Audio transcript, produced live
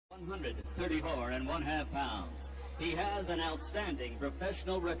134.5 pounds. He has an outstanding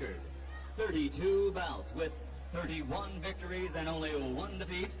professional record. 32 bouts with 31 victories and only 1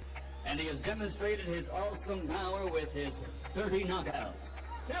 defeat. And he has demonstrated his awesome power with his 30 knockouts.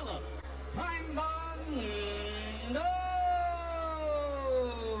 Phillip, Prime Bomb, Ndou!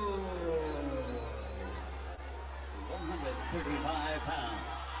 135 pounds.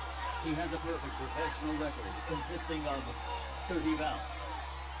 He has a perfect professional record consisting of 30 bouts,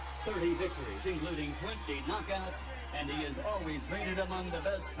 30 victories, including 20 knockouts, and he is always rated among the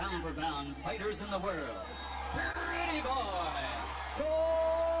best pound-for-pound fighters in the world. Pretty boy,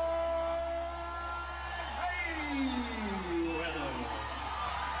 Mayweather.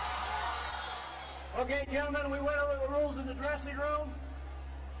 Okay, gentlemen, we went over the rules in the dressing room.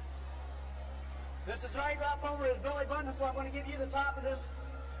 This is right up over his belly button, so I'm going to give you the top of his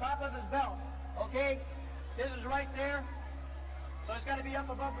belt. Okay? This is right there. So it's got to be up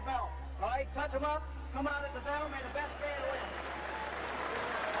above the belt. All right? Touch him up. Come out at the bell. May the best man win.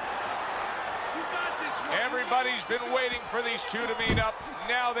 You got this one. Everybody's been waiting for these two to meet up.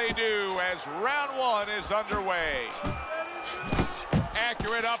 Now they do, as round one is underway.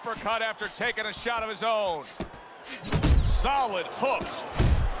 Accurate uppercut after taking a shot of his own. Solid hooks.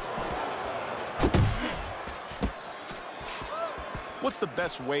 What's the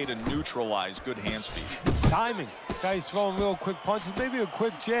best way to neutralize good hand speed? Timing. Guy's throwing real quick punches, maybe a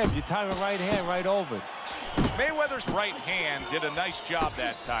quick jab. You time a right hand right over it. Mayweather's right hand did a nice job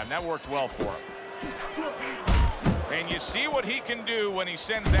that time. That worked well for him. And you see what he can do when he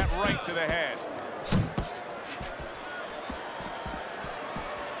sends that right to the head.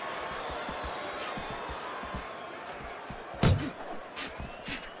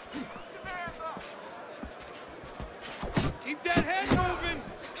 Keep that head moving.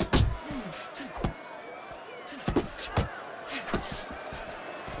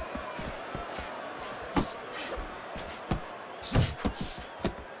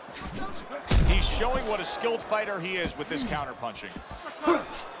 He's showing what a skilled fighter he is with this counterpunching.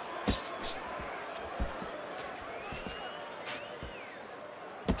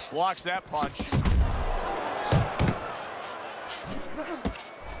 Blocks that punch.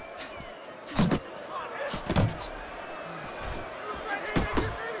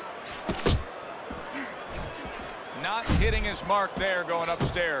 Not hitting his mark there going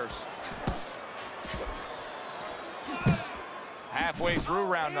upstairs. Halfway through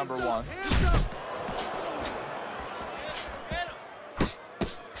round number one.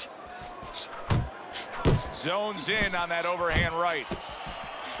 Zones in on that overhand right.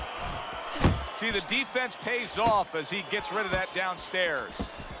 See, the defense pays off as he gets rid of that downstairs.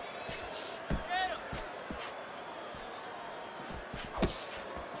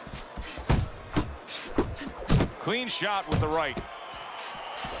 Clean shot with the right.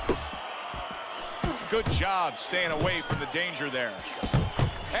 Good job staying away from the danger there.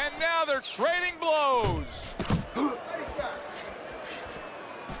 And now they're trading blows.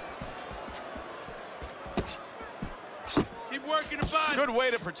 Keep working the body. Good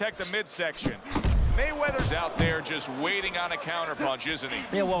way to protect the midsection. Mayweather's out there just waiting on a counterpunch, isn't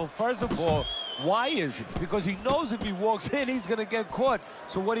he? Yeah, well, first of all, why is it? Because he knows if he walks in, he's going to get caught.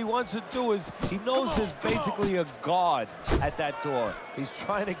 So what he wants to do is, he knows there's basically a guard at that door. He's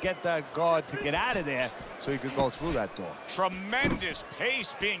trying to get that guard to get out of there so he could go through that door. Tremendous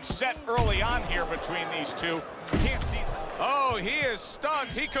pace being set early on here between these two. Can't see. Oh, he is stunned.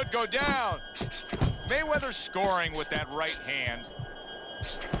 He could go down. Mayweather scoring with that right hand.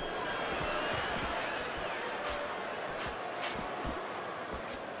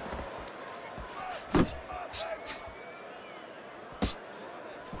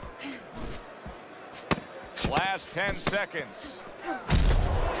 Last 10 seconds.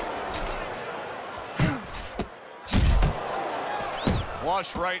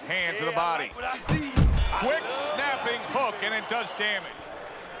 Flush right hand to the body. Quick snapping hook, and it does damage.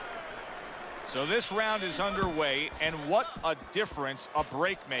 So this round is underway, and what a difference a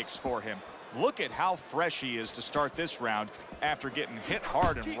break makes for him. Look at how fresh he is to start this round after getting hit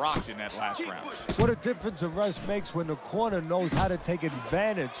hard and rocked in that last round. What a difference a rest makes when the corner knows how to take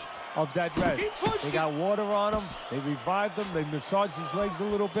advantage of that rest. They got water on him, they revived him, they massaged his legs a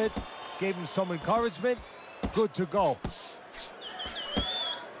little bit, gave him some encouragement. Good to go.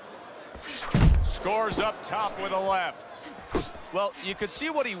 Scores up top with a left. Well, you could see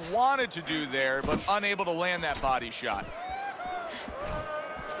what he wanted to do there, but unable to land that body shot.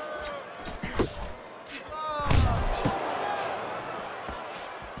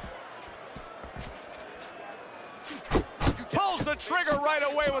 Pulls the trigger right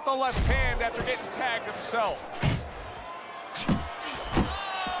away with the left hand after getting tagged himself.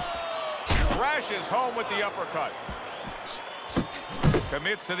 crashes home with the uppercut.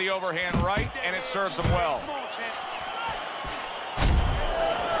 Commits to the overhand right, and it serves him well.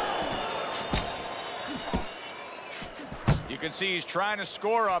 You can see he's trying to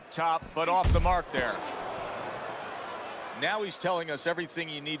score up top, but off the mark there. Now he's telling us everything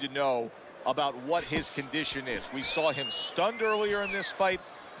you need to know about what his condition is. We saw him stunned earlier in this fight.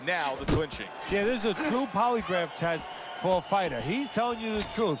 Now the clinching. Yeah, this is a true polygraph test for a fighter. He's telling you the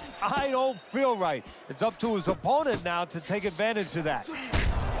truth. I don't feel right. It's up to his opponent now to take advantage of that.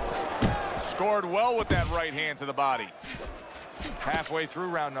 Scored well with that right hand to the body. Halfway through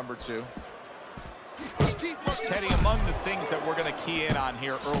round number 2. Teddy, among the things that we're going to key in on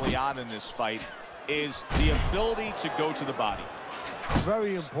here early on in this fight is the ability to go to the body.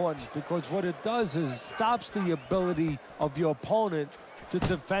 Very important, because what it does is stops the ability of your opponent to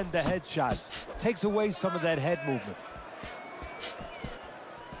defend the headshots. Takes away some of that head movement.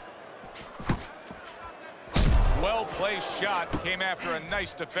 Well-placed shot came after a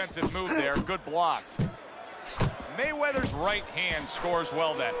nice defensive move there. Good block. Mayweather's right hand scores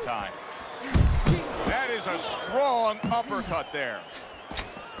well that time. That is a strong uppercut there.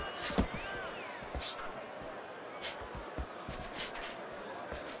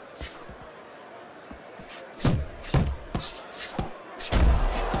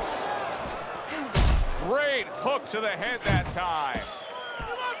 Great hook to the head that time.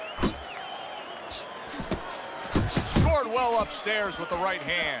 Scored well upstairs with the right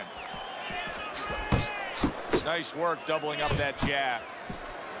hand. Nice work doubling up that jab.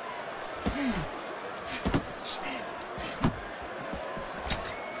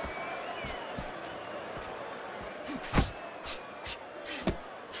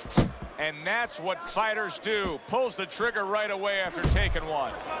 And that's what fighters do. Pulls the trigger right away after taking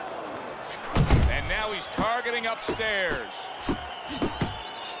one. And now he's targeting upstairs.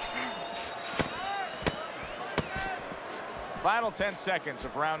 Final 10 seconds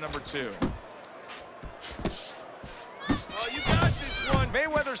of round number 2. Oh, you got this one.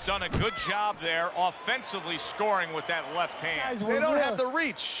 Mayweather's done a good job there offensively scoring with that left hand. Guys, They don't have the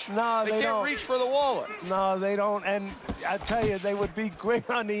reach. No, they they can't don't. reach for the wallet. No, they don't. And I tell you, they would be great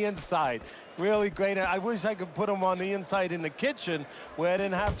on the inside. Really great. I wish I could put them on the inside in the kitchen where I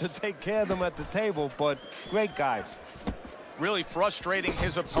didn't have to take care of them at the table, but great guys. Really frustrating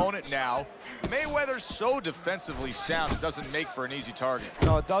his opponent now. Mayweather's so defensively sound, it doesn't make for an easy target.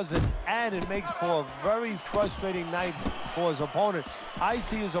 No, it doesn't, and it makes for a very frustrating night for his opponent. I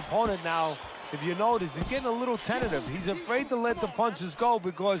see his opponent now, if you notice, he's getting a little tentative. He's afraid to let the punches go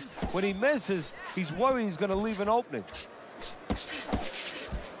because when he misses, he's worried he's going to leave an opening.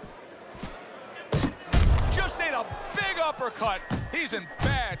 Just ate a big uppercut. He's in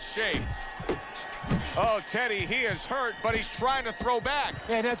bad shape. Oh, Teddy, he is hurt, but he's trying to throw back.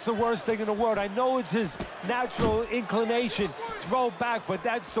 And that's the worst thing in the world. I know it's his natural inclination, throw back, but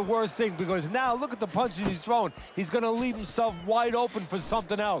that's the worst thing because now look at the punches he's throwing. He's going to leave himself wide open for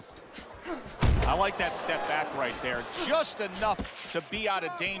something else. I like that step back right there. Just enough to be out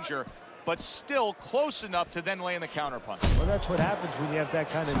of danger, but still close enough to then land the counterpunch. Well, that's what happens when you have that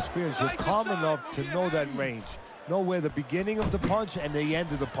kind of experience. You're calm enough to know that range. Know where the beginning of the punch and the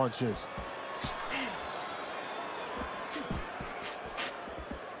end of the punch is.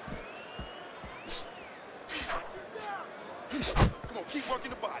 Come on, keep working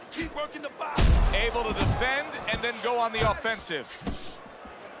the body. Keep working the body. Able to defend and then go on the offensive.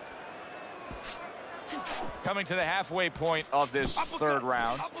 Coming to the halfway point of this third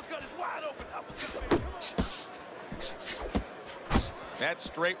round. Uppercut is wide open. Uppercut. That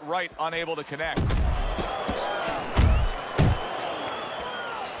straight right unable to connect.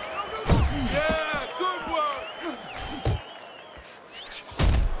 Yeah, good work.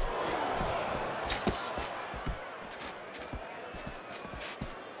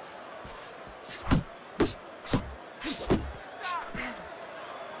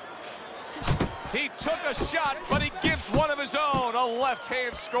 He took a shot, but he gives one of his own. A left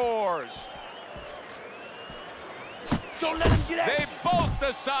hand scores. Don't let him get out. They both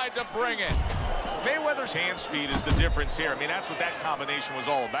decide to bring it. Mayweather's hand speed is the difference here. I mean, that's what that combination was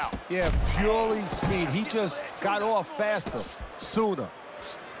all about. Yeah, purely speed. He just got off faster, sooner.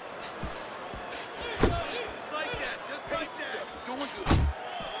 Just like that. Just like that. You're doing good.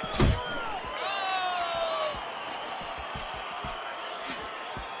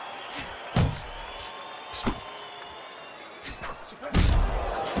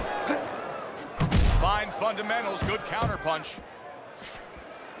 Fine fundamentals, good counterpunch.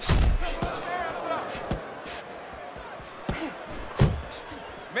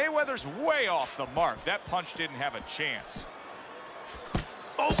 Mayweather's way off the mark. That punch didn't have a chance.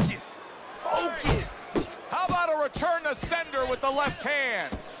 Focus. Focus. with the left hand.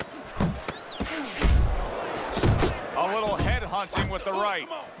 A little head hunting with the right.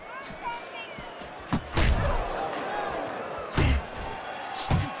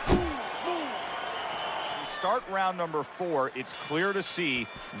 Start round number 4, it's clear to see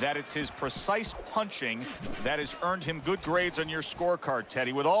that it's his precise punching that has earned him good grades on your scorecard,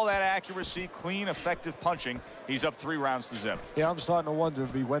 Teddy. With all that accuracy, clean, effective punching, he's up 3 rounds to 0. Yeah, I'm starting to wonder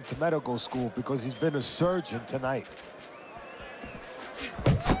if he went to medical school because he's been a surgeon tonight.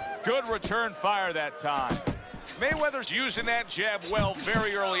 Good return fire that time. Mayweather's using that jab well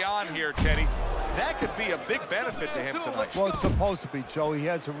very early on here, Teddy. That could be a big benefit to him tonight. Well, it's supposed to be, Joe. He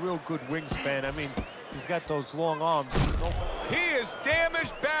has a real good wingspan. I mean, he's got those long arms. He is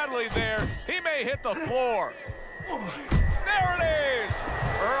damaged badly there. He may hit the floor. There it is.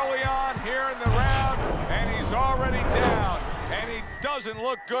 Early on here in the round, and he's already down. And he doesn't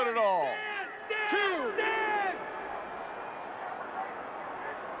look good at all.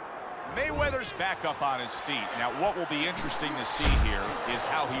 Mayweather's back up on his feet. Now, what will be interesting to see here is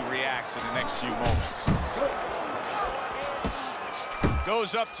how he reacts in the next few moments.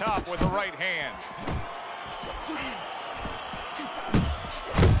 Goes up top with the right hand.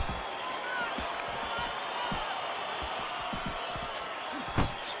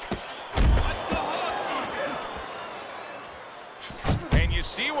 And you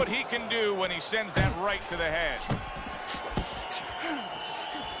see what he can do when he sends that right to the head.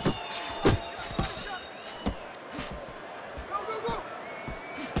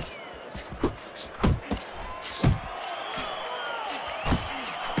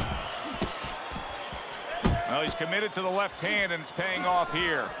 Well, he's committed to the left hand, and it's paying off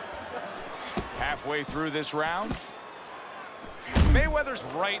here. Halfway through this round, Mayweather's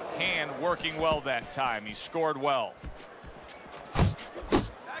right hand working well that time. He scored well.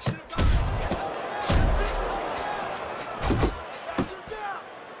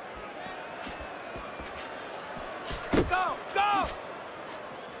 Go, go!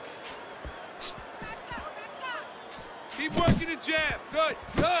 Keep working the jab. Good,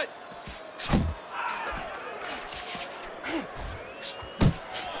 good.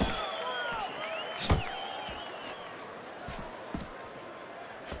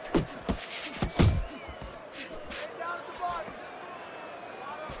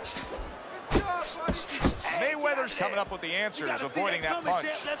 Mayweather's coming up with the answers, avoiding that punch.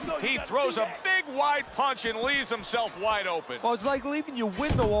 He throws a big wide punch and leaves himself wide open. Well, it's like leaving your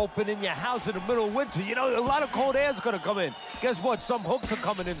window open in your house in the middle of winter. You know, a lot of cold air's going to come in. Guess what? Some hooks are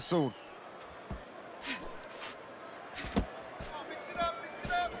coming in soon.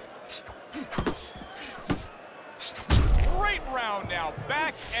 Great round now,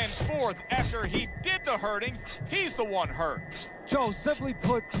 back and forth. After he did the hurting, he's the one hurt. Joe, simply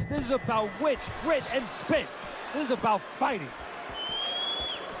put, this is about wit, grit, and spit. This is about fighting.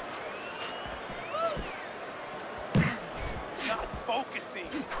 Not focusing.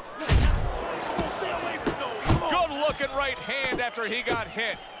 Stay away from those. Good looking right hand after he got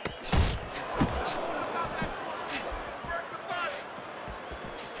hit.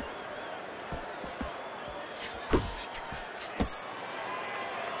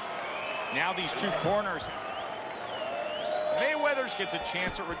 Now these two corners. Mayweather's gets a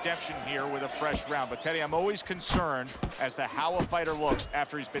chance at redemption here with a fresh round. But, Teddy, I'm always concerned as to how a fighter looks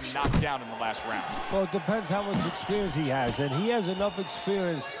after he's been knocked down in the last round. Well, it depends how much experience he has. And he has enough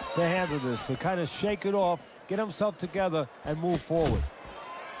experience to handle this, to kind of shake it off, get himself together, and move forward.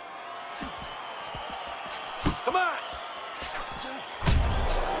 Come on.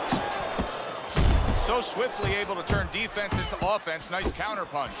 So swiftly able to turn defense into offense. Nice counter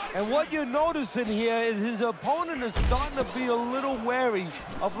punch. And what you're noticing here is his opponent is starting to be a little wary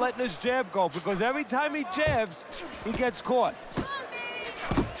of letting his jab go, because every time he jabs, he gets caught.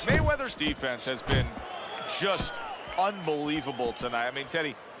 Mayweather's defense has been just unbelievable tonight. I mean,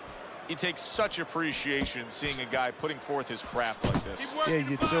 Teddy, you take such appreciation seeing a guy putting forth his craft like this. Yeah,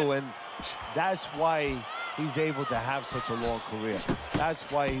 you do, and that's why he's able to have such a long career. That's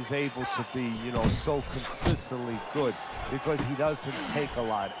why he's able to be, you know, so consistently good, because he doesn't take a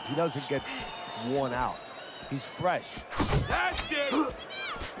lot. He doesn't get worn out. He's fresh. That's it.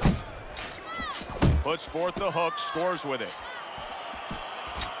 Puts forth the hook, scores with it.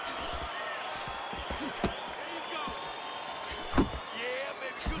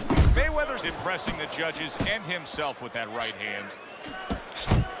 Mayweather's impressing the judges and himself with that right hand.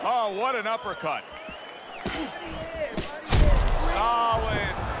 Oh, what an uppercut.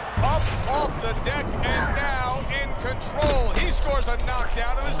 Solid. Up off the deck and now in control. He scores a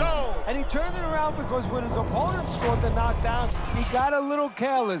knockdown of his own. And he turned it around because when his opponent scored the knockdown, he got a little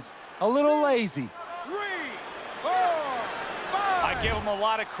careless, a little lazy. 3, 4, give him a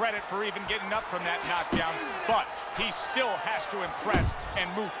lot of credit for even getting up from that knockdown, but he still has to impress and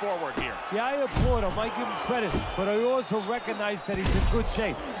move forward here. Yeah, I applaud him. I give him credit, but I also recognize that he's in good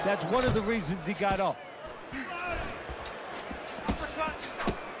shape. That's one of the reasons he got up.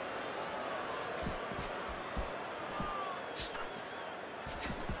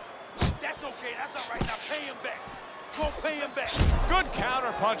 That's okay. That's all right. Now pay him back. Go pay him back. Good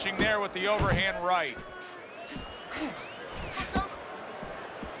counter punching there with the overhand right.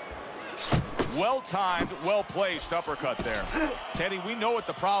 Well-timed, well-placed uppercut there. Teddy, we know what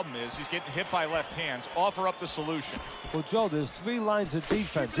the problem is. He's getting hit by left hands. Offer up the solution. Well, Joe, there's 3 lines of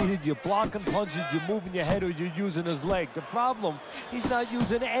defense. Either you're blocking punches, you're moving your head, or you're using his leg. The problem, he's not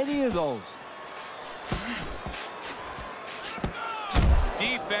using any of those.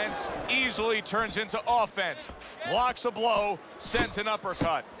 Defense easily turns into offense. Blocks a blow, sends an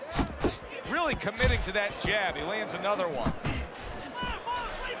uppercut. Really committing to that jab. He lands another one.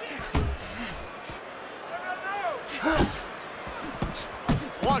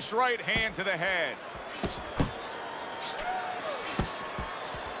 Flush right hand to the head.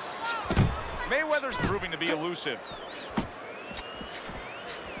 Mayweather's proving to be elusive.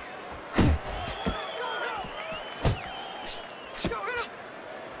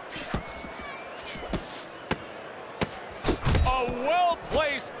 A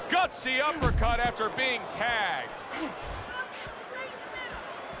well-placed, gutsy uppercut after being tagged.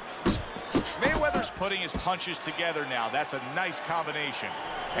 Mayweather's putting his punches together now. That's a nice combination.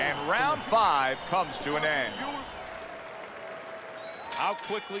 And round 5 comes to an end. How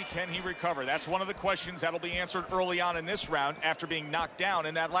quickly can he recover? That's one of the questions that'll be answered early on in this round after being knocked down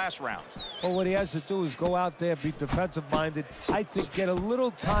in that last round. Well, what he has to do is go out there, be defensive-minded. I think get a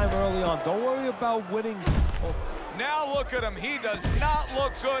little time early on. Don't worry about winning. Oh. Now look at him. He does not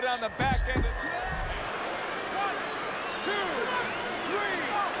look good on the back end. 1, 2, 3,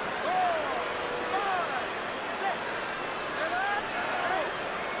 4, 5, 6, 7, 8.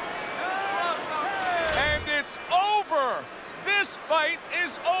 And it's over. This fight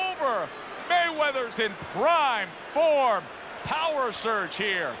is over. Mayweather's in prime form. Power surge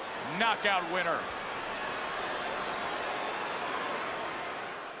here. Knockout winner.